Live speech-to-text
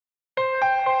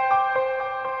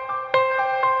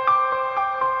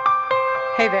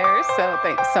Hey there, so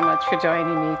thanks so much for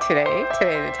joining me today.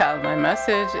 Today, the title of my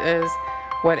message is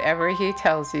Whatever He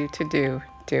Tells You to Do,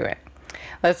 Do It.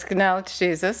 Let's acknowledge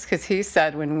Jesus, because He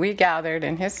said when we gathered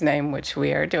in His name, which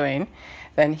we are doing,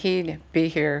 then He'd be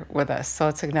here with us. So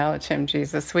let's acknowledge Him,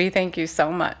 Jesus. We thank you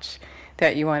so much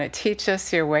that you want to teach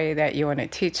us your way, that you want to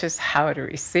teach us how to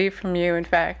receive from you, in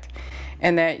fact,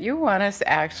 and that you want us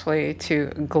actually to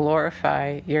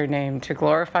glorify your name, to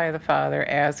glorify the Father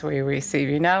as we receive.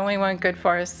 You not only want good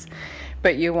for us,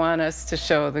 but you want us to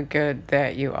show the good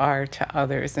that you are to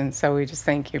others. And so we just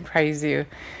thank you, praise you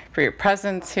for your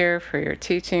presence here, for your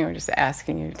teaching. We're just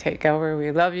asking you to take over.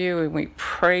 We love you and we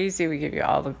praise you. We give you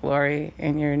all the glory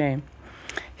in your name.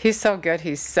 He's so good.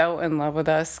 He's so in love with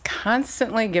us,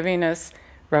 constantly giving us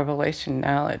revelation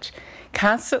knowledge,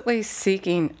 constantly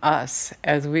seeking us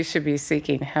as we should be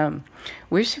seeking Him.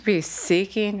 We should be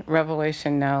seeking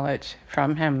revelation knowledge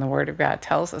from Him. The Word of God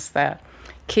tells us that.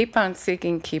 Keep on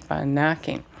seeking, keep on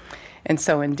knocking. And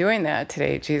so in doing that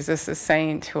today, Jesus is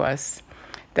saying to us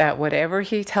that whatever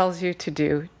He tells you to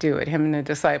do, do it. Him and the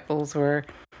disciples were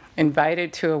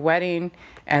invited to a wedding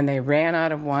and they ran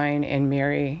out of wine, and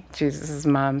Mary, Jesus'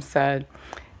 mom, said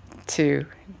to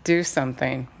do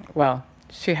something. Well,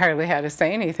 she hardly had to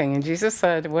say anything. And Jesus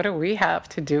said, what do we have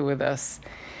to do with this?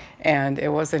 And it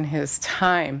wasn't His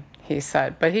time, He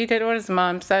said. But He did what His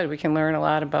mom said. We can learn a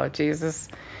lot about Jesus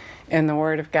in the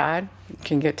Word of God. You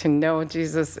can get to know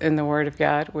Jesus in the Word of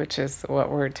God, which is what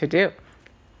we're to do.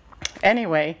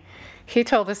 Anyway, He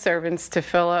told the servants to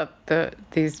fill up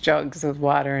these jugs with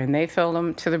water, and they filled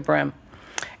them to the brim.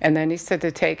 And then He said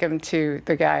to take them to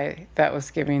the guy that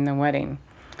was giving the wedding,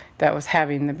 that was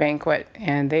having the banquet.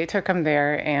 And they took him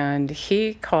there, and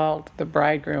he called the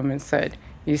bridegroom and said,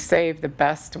 you saved the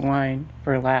best wine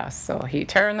for last. So He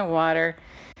turned the water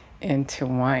into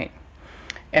wine.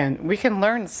 And we can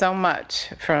learn so much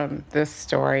from this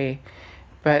story,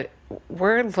 but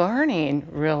we're learning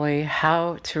really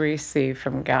how to receive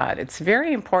from God. It's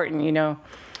very important,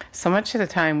 so much of the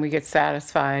time we get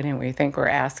satisfied and we think we're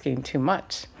asking too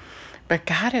much. But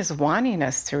God is wanting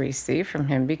us to receive from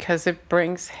Him because it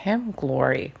brings Him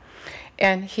glory.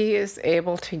 And He is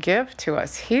able to give to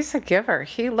us. He's a giver.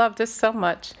 He loved us so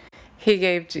much, He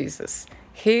gave Jesus.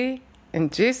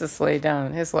 And Jesus laid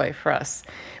down His life for us.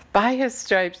 By His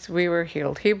stripes we were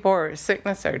healed. He bore our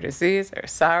sickness, our disease, our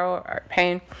sorrow, our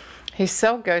pain. He's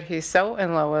so good. He's so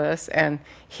in love with us. And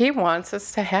He wants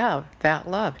us to have that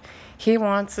love. He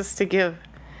wants us to give.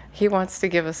 He wants to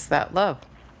give us that love.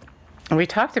 We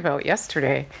talked about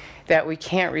yesterday that we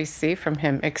can't receive from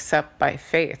Him except by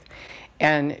faith.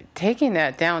 And taking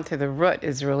that down to the root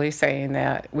is really saying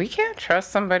that we can't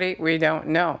trust somebody we don't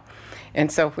know.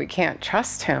 And so if we can't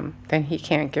trust Him, then He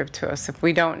can't give to us. If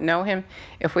we don't know Him,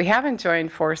 if we haven't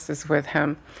joined forces with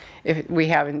Him, if we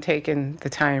haven't taken the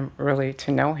time really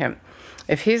to know Him.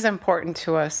 If He's important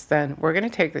to us, then we're going to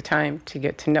take the time to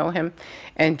get to know Him.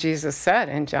 And Jesus said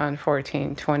in John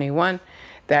 14:21,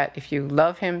 that if you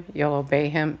love Him, you'll obey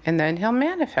Him, and then He'll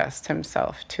manifest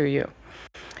Himself to you.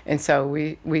 And so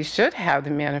we should have the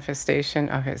manifestation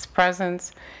of His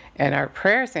presence and our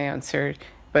prayers answered,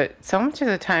 but so much of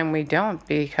the time we don't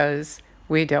because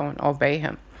we don't obey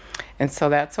Him. And so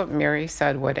that's what Mary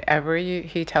said, whatever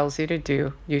He tells you to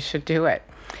do, you should do it.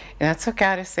 And that's what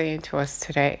God is saying to us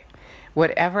today.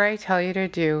 Whatever I tell you to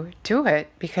do, do it,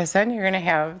 because then you're going to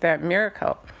have that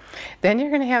miracle. Then you're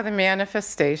going to have the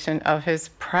manifestation of His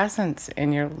presence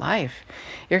in your life.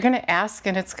 You're going to ask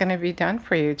and it's going to be done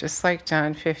for you, just like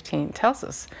John 15 tells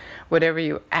us. Whatever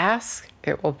you ask,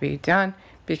 it will be done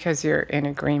because you're in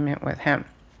agreement with Him.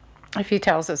 If He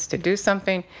tells us to do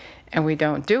something and we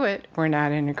don't do it, we're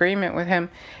not in agreement with Him,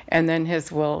 and then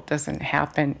His will doesn't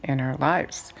happen in our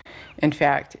lives. In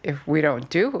fact, if we don't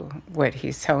do what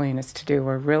He's telling us to do,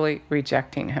 we're really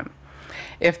rejecting Him.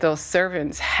 If those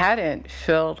servants hadn't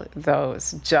filled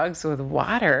those jugs with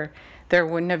water, there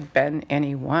wouldn't have been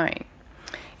any wine.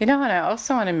 And I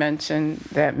also want to mention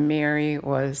that Mary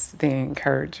was the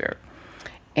encourager.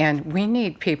 And we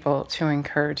need people to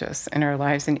encourage us in our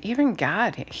lives. And even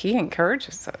God, He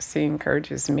encourages us. He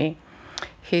encourages me.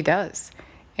 He does.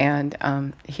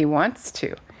 And He wants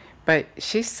to. But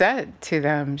she said to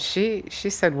them, she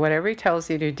said, whatever He tells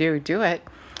you to do, do it.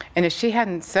 And if she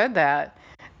hadn't said that,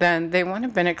 then they wouldn't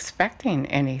have been expecting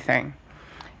anything.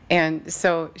 And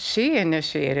so she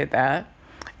initiated that.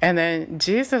 And then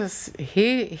Jesus,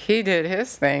 he did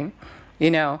His thing.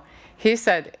 He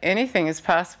said anything is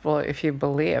possible if you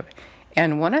believe.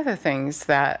 And one of the things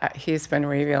that He's been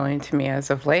revealing to me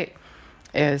as of late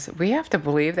is we have to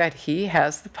believe that He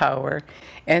has the power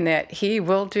and that He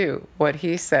will do what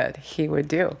He said He would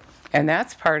do. And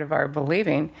that's part of our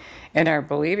believing. And our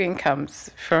believing comes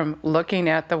from looking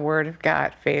at the Word of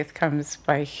God. Faith comes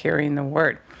by hearing the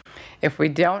Word. If we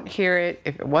don't hear it,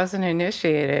 if it wasn't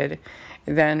initiated,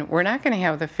 then we're not going to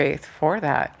have the faith for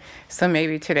that. So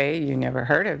maybe today you never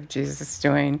heard of Jesus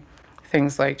doing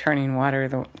things like turning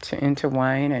water into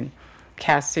wine and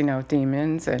casting out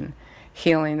demons and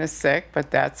healing the sick,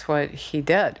 but that's what he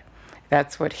did.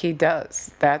 That's what he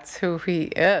does. That's who he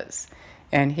is.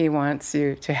 And he wants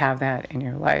you to have that in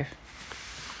your life.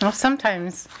 Well,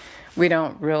 sometimes we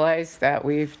don't realize that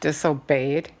we've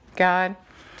disobeyed God.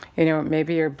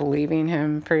 Maybe you're believing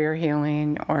him for your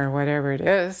healing or whatever it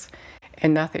is,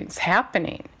 and nothing's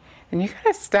happening. And you got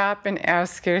to stop and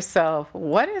ask yourself,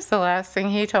 what is the last thing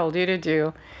he told you to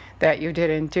do that you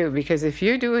didn't do? Because if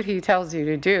you do what he tells you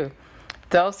to do,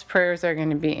 those prayers are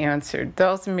going to be answered.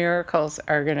 Those miracles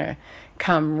are going to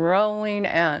come rolling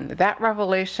in. That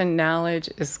revelation knowledge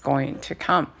is going to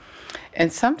come.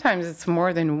 And sometimes it's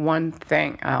more than one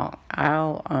thing.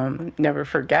 I'll never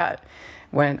forget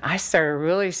when I started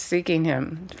really seeking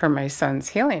him for my son's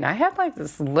healing. I had like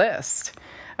this list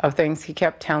of things he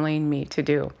kept telling me to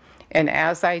do. And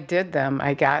as I did them,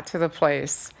 I got to the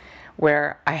place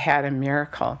where I had a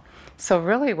miracle. So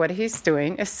really what he's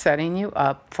doing is setting you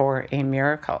up for a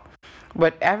miracle.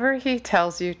 Whatever he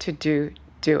tells you to do,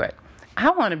 do it. I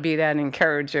want to be that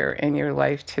encourager in your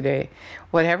life today.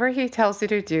 Whatever he tells you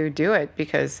to do, do it,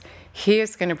 because he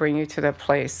is going to bring you to the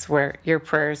place where your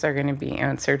prayers are going to be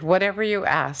answered. Whatever you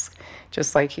ask,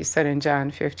 just like he said in John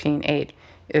 15:8,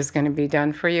 is going to be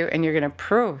done for you, and you're going to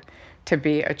prove to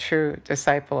be a true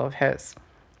disciple of his.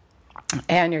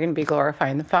 And you're going to be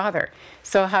glorifying the Father.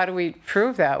 So how do we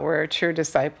prove that we're a true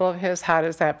disciple of his? How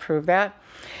does that prove that?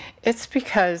 It's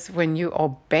because when you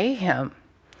obey him,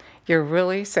 you're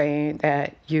really saying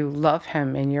that you love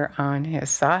him and you're on his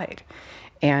side.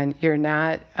 And you're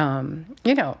not,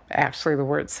 actually the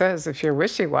word says if you're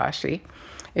wishy-washy,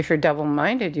 if you're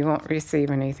double-minded, you won't receive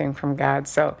anything from God.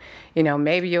 So,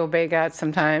 maybe you obey God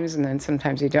sometimes and then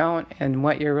sometimes you don't. And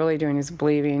what you're really doing is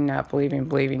believing, not believing,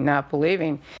 believing, not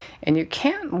believing. And you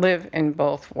can't live in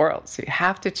both worlds. You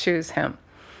have to choose him.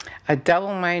 A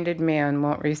double-minded man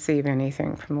won't receive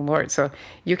anything from the Lord. So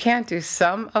you can't do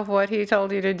some of what he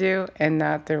told you to do and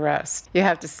not the rest. You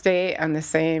have to stay on the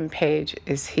same page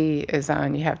as he is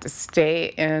on. You have to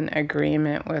stay in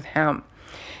agreement with him.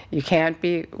 You can't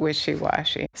be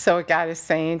wishy-washy. So what God is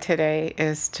saying today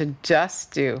is to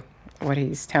just do what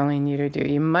he's telling you to do.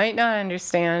 You might not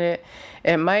understand it.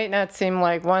 It might not seem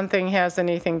like one thing has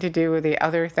anything to do with the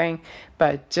other thing,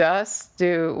 but just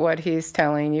do what he's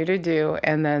telling you to do,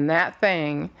 and then that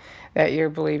thing that you're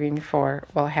believing for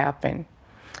will happen.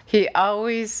 He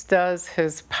always does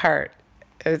his part.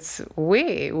 It's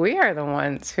we are the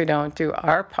ones who don't do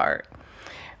our part.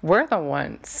 We're the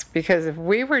ones, because if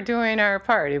we were doing our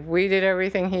part, if we did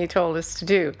everything he told us to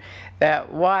do,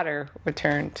 that water would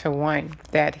turn to wine,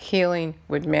 that healing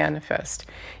would manifest.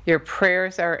 Your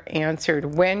prayers are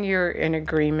answered when you're in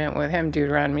agreement with him.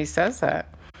 Deuteronomy says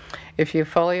that. If you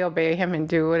fully obey him and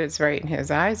do what is right in his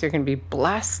eyes, you're going to be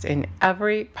blessed in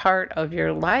every part of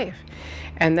your life.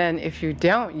 And then if you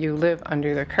don't, you live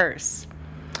under the curse.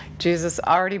 Jesus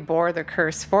already bore the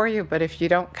curse for you, but if you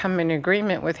don't come in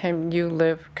agreement with him, you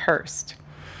live cursed.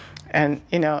 And,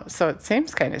 so it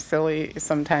seems kind of silly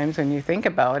sometimes when you think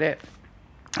about it.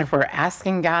 If we're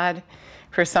asking God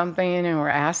for something and we're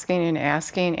asking,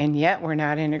 and yet we're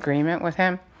not in agreement with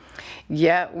him,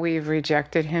 yet we've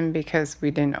rejected him because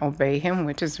we didn't obey him,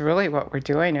 which is really what we're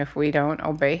doing. If we don't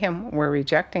obey him, we're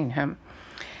rejecting him.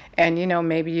 And,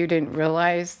 maybe you didn't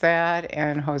realize that,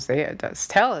 and Hosea does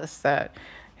tell us that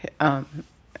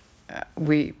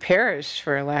we perish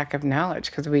for lack of knowledge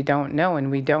because we don't know,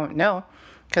 and we don't know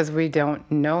because we don't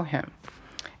know him.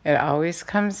 It always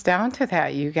comes down to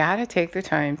that. You got to take the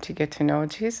time to get to know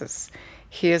Jesus.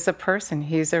 He is a person.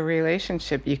 He's a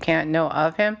relationship. You can't know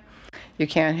of him. You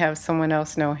can't have someone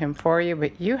else know him for you,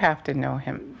 but you have to know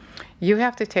him. You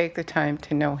have to take the time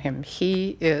to know him.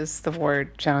 He is the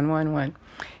Word, John 1:1.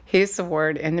 He's the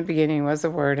Word. In the beginning was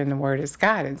the Word, and the Word is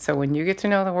God. And so when you get to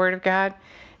know the Word of God,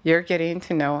 you're getting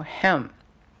to know him.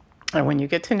 And when you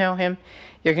get to know him,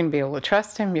 you're going to be able to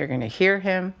trust him. You're going to hear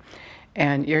him,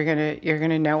 and you're going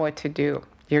to know what to do.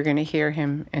 You're going to hear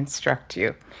him instruct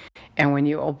you. And when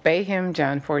you obey him,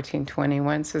 John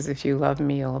 14:21 says, if you love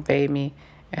me, you'll obey me,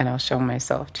 and I'll show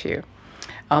myself to you.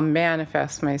 I'll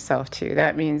manifest myself to you.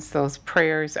 That means those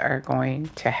prayers are going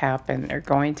to happen. They're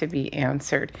going to be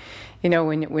answered.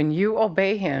 When you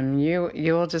obey him,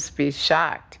 you'll just be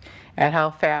shocked at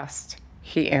how fast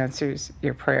he answers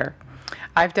your prayer.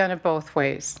 I've done it both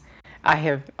ways. I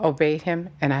have obeyed him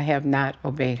and I have not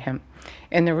obeyed him.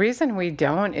 And the reason we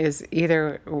don't is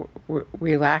either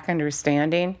we lack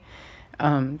understanding,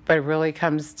 but it really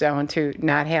comes down to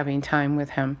not having time with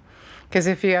him. Because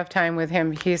if you have time with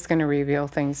him, he's going to reveal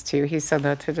things to you. He said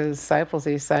that to the disciples.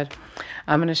 He said,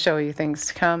 I'm going to show you things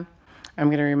to come. I'm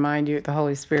going to remind you, the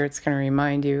Holy Spirit's going to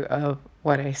remind you of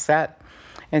what I said.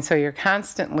 And so you're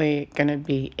constantly going to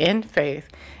be in faith,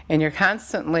 and you're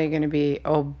constantly going to be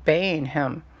obeying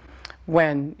him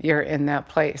when you're in that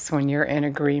place, when you're in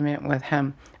agreement with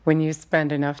him, when you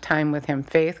spend enough time with him.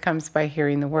 Faith comes by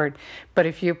hearing the word. But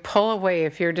if you pull away,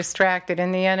 if you're distracted,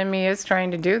 and the enemy is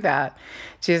trying to do that,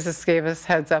 Jesus gave us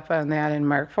heads up on that in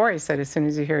Mark 4. He said, as soon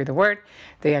as you hear the word,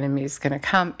 the enemy is going to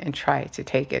come and try to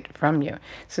take it from you.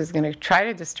 So he's going to try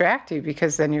to distract you,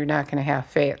 because then you're not going to have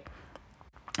faith.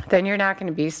 Then you're not going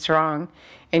to be strong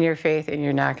in your faith, and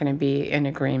you're not going to be in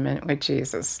agreement with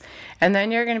Jesus. And then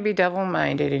you're going to be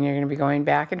double-minded, and you're going to be going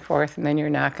back and forth, and then you're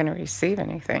not going to receive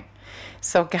anything.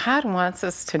 So God wants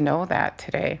us to know that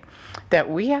today, that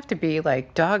we have to be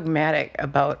like dogmatic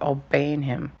about obeying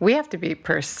him. We have to be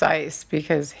precise,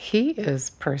 because he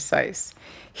is precise.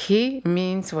 He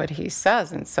means what he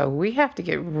says. And so we have to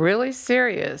get really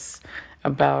serious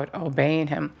about obeying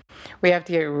him. We have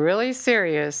to get really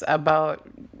serious about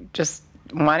just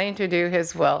wanting to do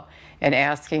his will and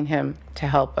asking him to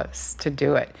help us to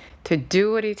do it, to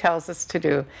do what he tells us to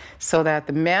do, so that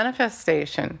the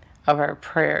manifestation of our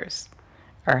prayers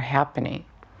are happening.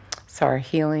 So our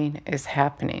healing is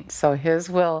happening. So his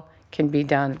will can be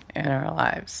done in our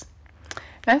lives.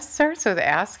 That starts with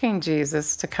asking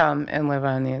Jesus to come and live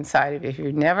on the inside of you. If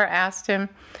you've never asked him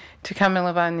to come and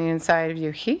live on the inside of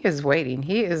you, he is waiting.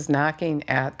 He is knocking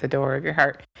at the door of your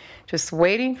heart, just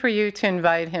waiting for you to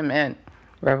invite him in.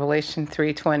 Revelation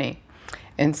 3:20.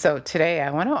 And so today I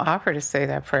want to offer to say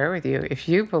that prayer with you. If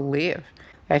you believe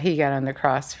that he got on the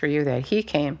cross for you, that he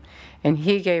came and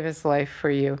he gave his life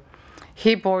for you,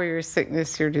 he bore your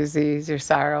sickness, your disease, your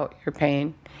sorrow, your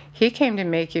pain, he came to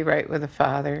make you right with the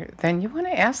Father, then you want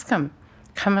to ask him,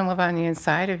 come and live on the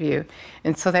inside of you,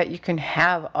 and so that you can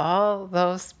have all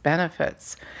those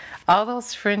benefits, all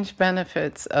those fringe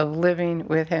benefits of living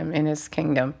with him in his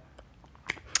kingdom.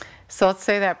 So let's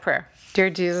say that prayer. Dear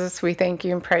Jesus, we thank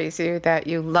you and praise you that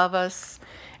you love us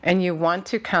and you want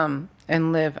to come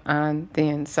and live on the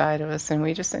inside of us, and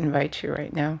we just invite you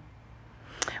right now.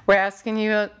 We're asking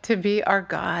you to be our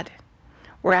God.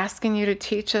 We're asking you to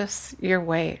teach us your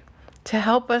way, to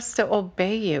help us to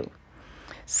obey you,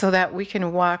 so that we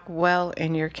can walk well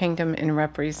in your kingdom and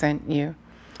represent you,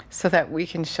 so that we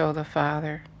can show the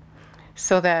Father,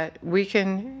 so that we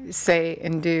can say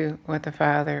and do what the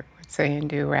Father would say and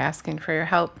do. We're asking for your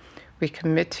help. We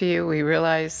commit to you. We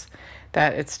realize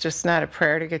that it's just not a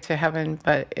prayer to get to heaven,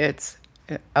 but it's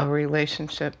a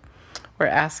relationship. We're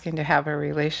asking to have a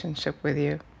relationship with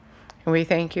you. And we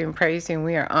thank you and praise you, and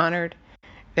we are honored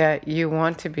that you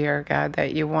want to be our God,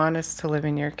 that you want us to live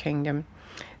in your kingdom,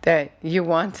 that you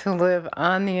want to live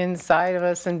on the inside of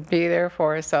us and be there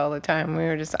for us all the time. We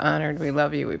are just honored. We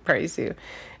love you. We praise you.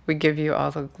 We give you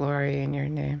all the glory in your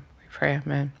name. We pray,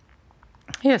 amen.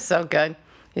 He is so good.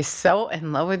 He's so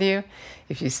in love with you.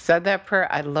 If you said that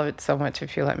prayer, I'd love it so much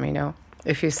if you let me know.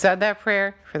 If you said that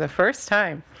prayer for the first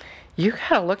time, you got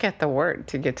to look at the word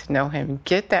to get to know him,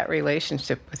 get that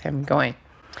relationship with him going.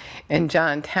 In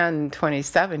John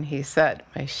 10:27, he said,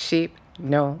 my sheep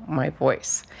know my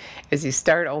voice. As you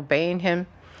start obeying him,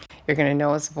 you're going to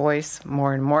know his voice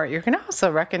more and more. You're going to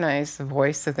also recognize the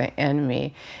voice of the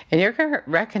enemy. And you're going to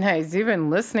recognize even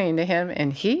listening to him,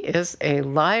 and he is a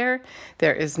liar.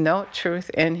 There is no truth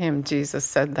in him. Jesus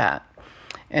said that.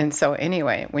 And so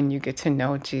anyway, when you get to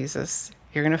know Jesus,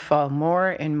 you're going to fall more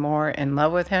and more in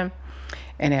love with him.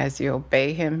 And as you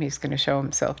obey him, he's going to show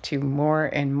himself to you more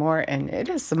and more. And it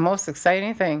is the most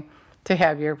exciting thing to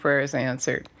have your prayers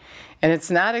answered. And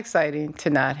it's not exciting to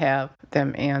not have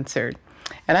them answered.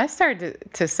 And I started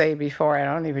to say before, I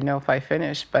don't even know if I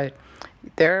finished, but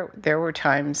there were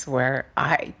times where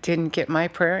I didn't get my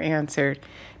prayer answered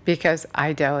because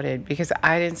I doubted, because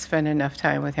I didn't spend enough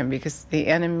time with him, because the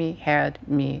enemy had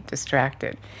me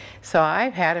distracted. So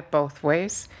I've had it both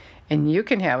ways, and you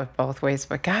can have it both ways,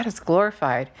 but God is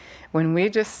glorified when we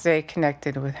just stay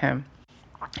connected with him.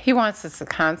 He wants us to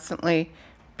constantly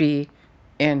be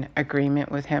in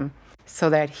agreement with him so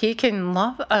that he can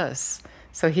love us,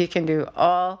 so he can do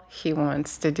all he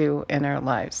wants to do in our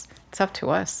lives. It's up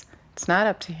to us. It's not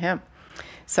up to him.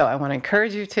 So I want to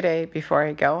encourage you today before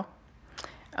I go.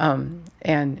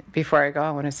 And before I go,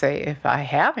 I want to say, if I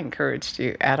have encouraged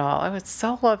you at all, I would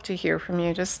so love to hear from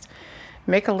you. Just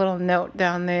make a little note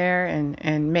down there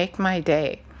and make my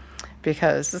day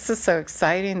because this is so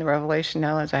exciting, the revelation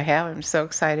knowledge I have. I'm so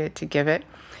excited to give it.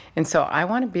 And so I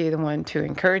want to be the one to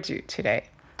encourage you today,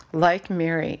 like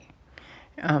Mary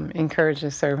encouraged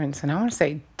the servants. And I want to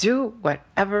say, do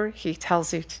whatever he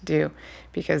tells you to do,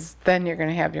 because then you're going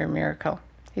to have your miracle.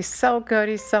 He's so good.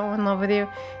 He's so in love with you.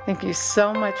 Thank you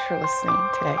so much for listening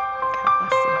today. God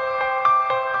bless you.